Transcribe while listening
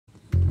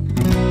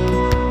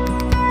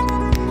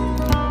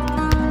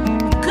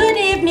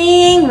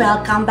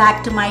welcome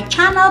back to my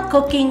channel,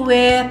 Cooking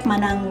with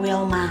Manang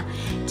Wilma.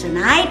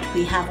 Tonight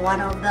we have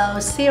one of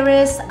those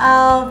series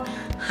of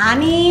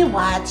Honey,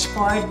 what's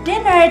for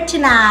dinner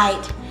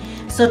tonight?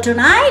 So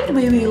tonight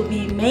we will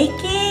be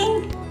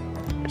making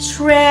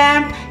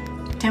shrimp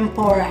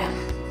tempura.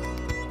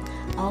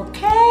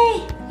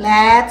 Okay,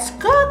 let's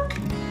cook.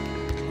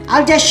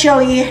 I'll just show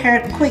you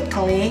here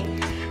quickly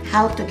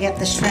how to get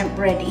the shrimp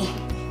ready.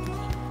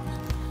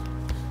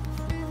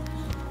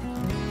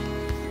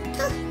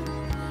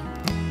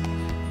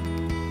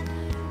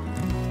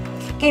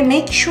 Okay,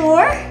 make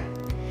sure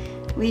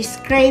we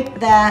scrape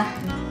that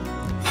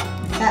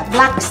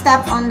black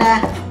stuff on the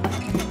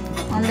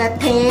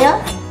tail,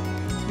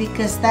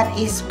 because that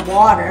is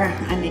water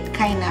and it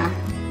kind of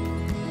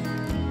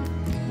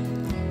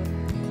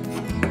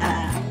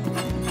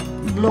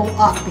blow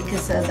up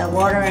because of the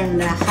water and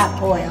the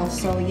hot oil.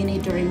 So you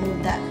need to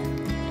remove that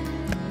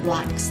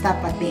black stuff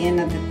at the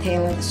end of the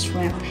tail of the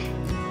shrimp.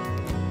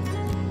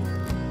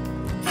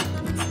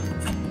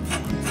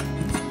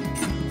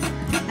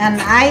 And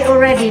I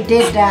already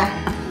did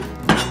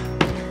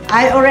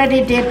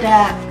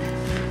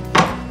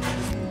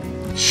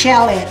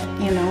shell it,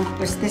 you know,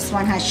 because this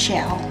one has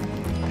shell.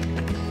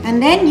 And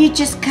then you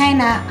just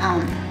kind of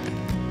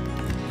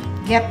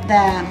get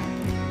the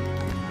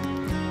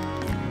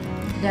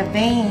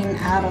vein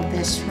out of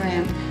the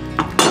shrimp.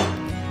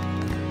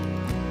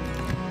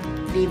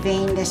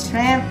 Devein the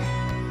shrimp.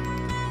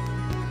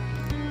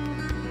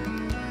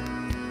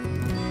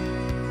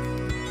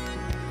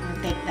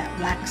 Take that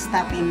black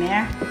stuff in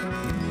there.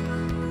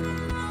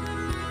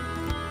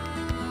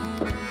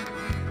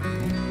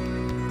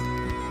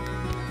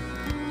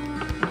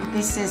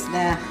 This is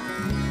the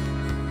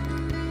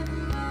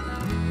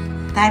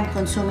time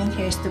consuming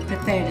here is to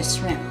prepare the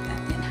shrimp.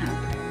 That didn't have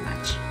very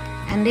much.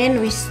 And then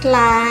we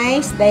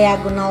slice,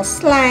 diagonal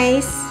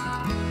slice.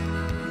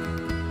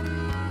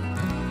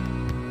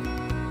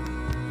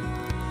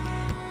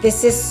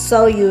 This is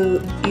so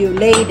you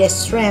lay the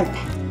shrimp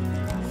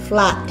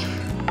flat.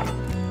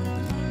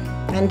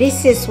 And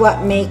this is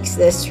what makes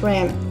the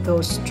shrimp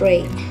go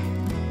straight.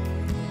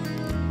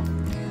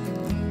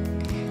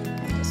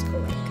 Just go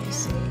like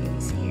this, so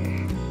easier.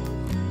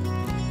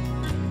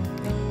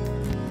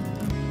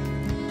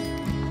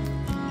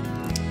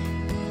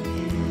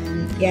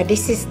 And yeah,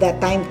 this is the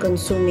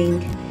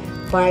time-consuming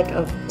part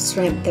of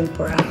shrimp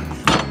tempura.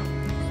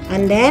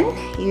 And then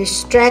you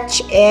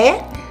stretch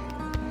it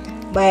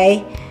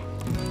by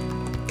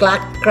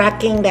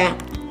cracking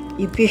that.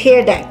 If you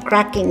hear that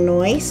cracking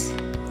noise,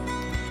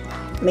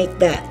 make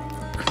that.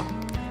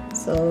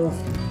 So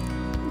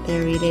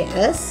there it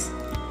is.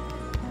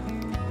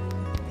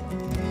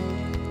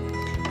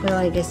 Well,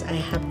 I guess I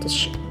have to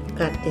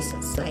cut this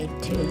aside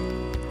too.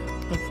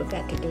 I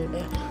forgot to do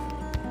that.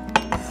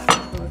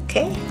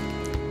 Okay.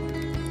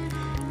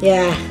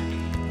 Yeah,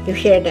 you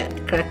hear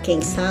that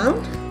cracking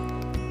sound?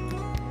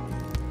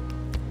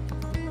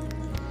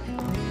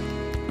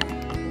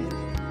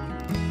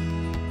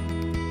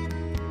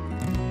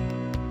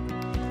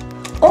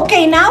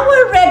 Okay, now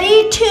we're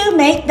ready to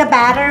make the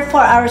batter for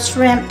our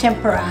shrimp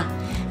tempura.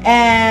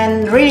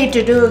 And really,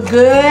 to do a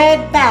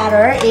good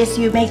batter is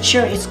you make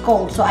sure it's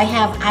cold. So I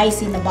have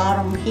ice in the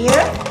bottom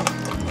here.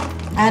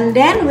 And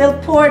then we'll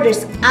pour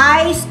this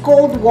ice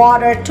cold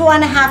water,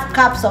 2.5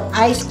 cups of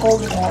ice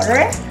cold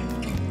water.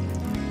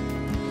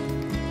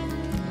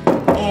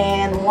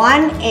 And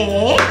 1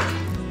 egg.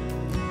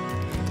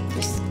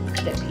 Just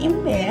put it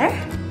in there.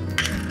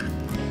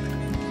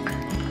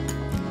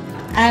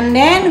 And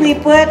then we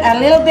put a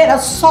little bit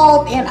of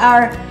salt in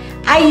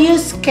I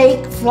use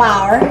cake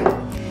flour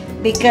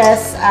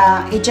because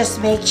it just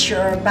makes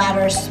your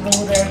batter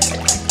smoother.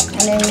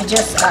 And then we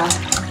just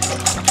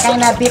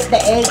kind of beat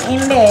the egg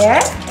in there.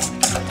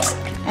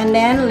 And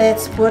then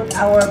let's put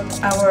our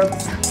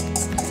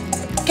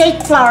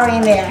cake flour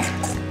in there.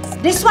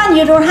 This one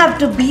you don't have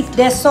to beat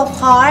this so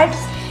hard.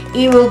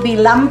 It will be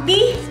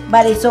lumpy,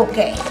 but it's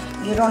okay.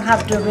 You don't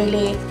have to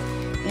really,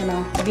 you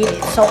know, beat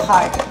it so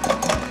hard.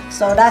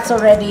 So that's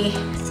already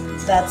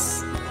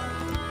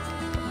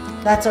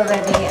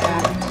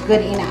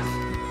good enough.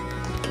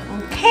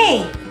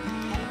 Okay,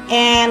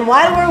 and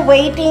while we're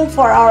waiting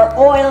for our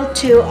oil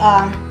to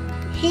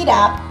heat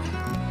up,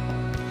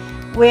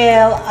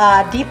 we'll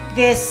dip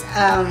this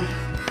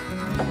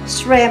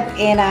shrimp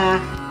in a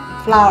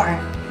flour.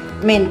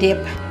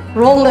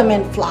 Roll them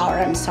in flour.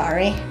 I'm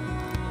sorry.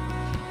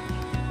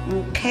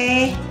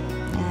 Okay,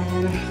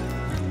 and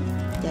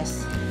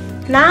yes.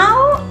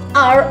 Now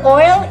our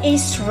oil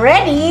is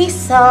ready,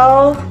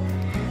 so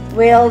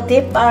we'll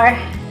dip our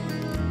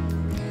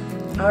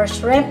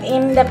shrimp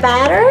in the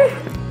batter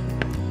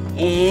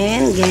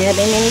and get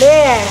them in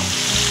there.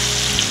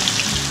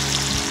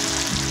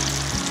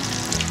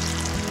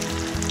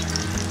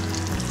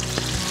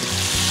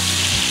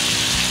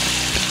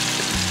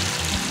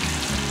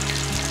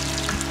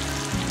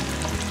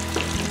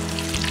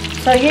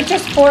 So you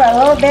just pour a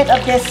little bit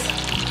of this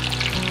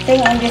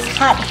thing on this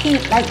hot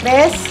heat like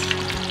this.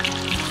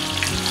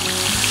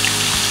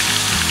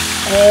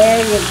 There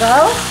you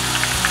go.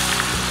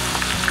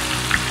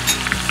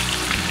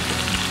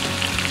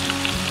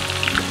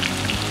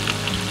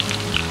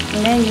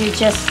 And then you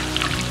just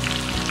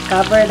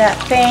cover that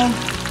thing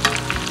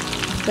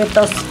with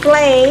those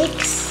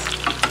flakes.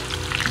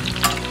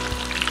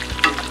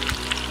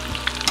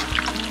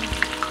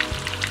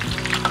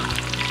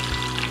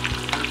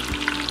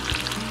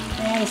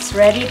 And it's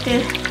ready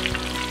to,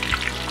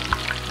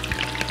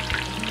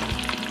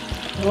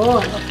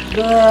 oh, look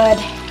good.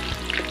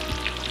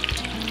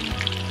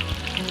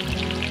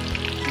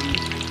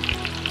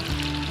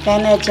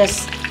 Then I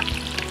just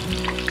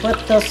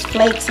put those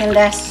flakes in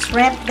the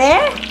shrimp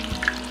there.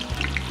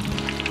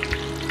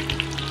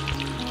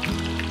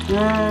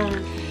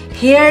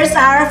 Here's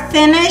our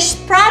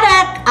finished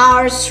product,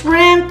 our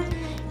shrimp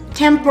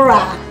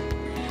tempura.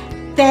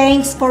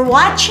 Thanks for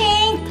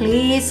watching.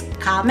 Please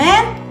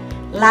comment,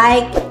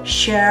 like,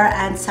 share,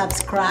 and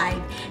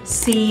subscribe.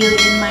 See you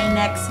in my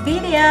next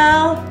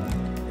video.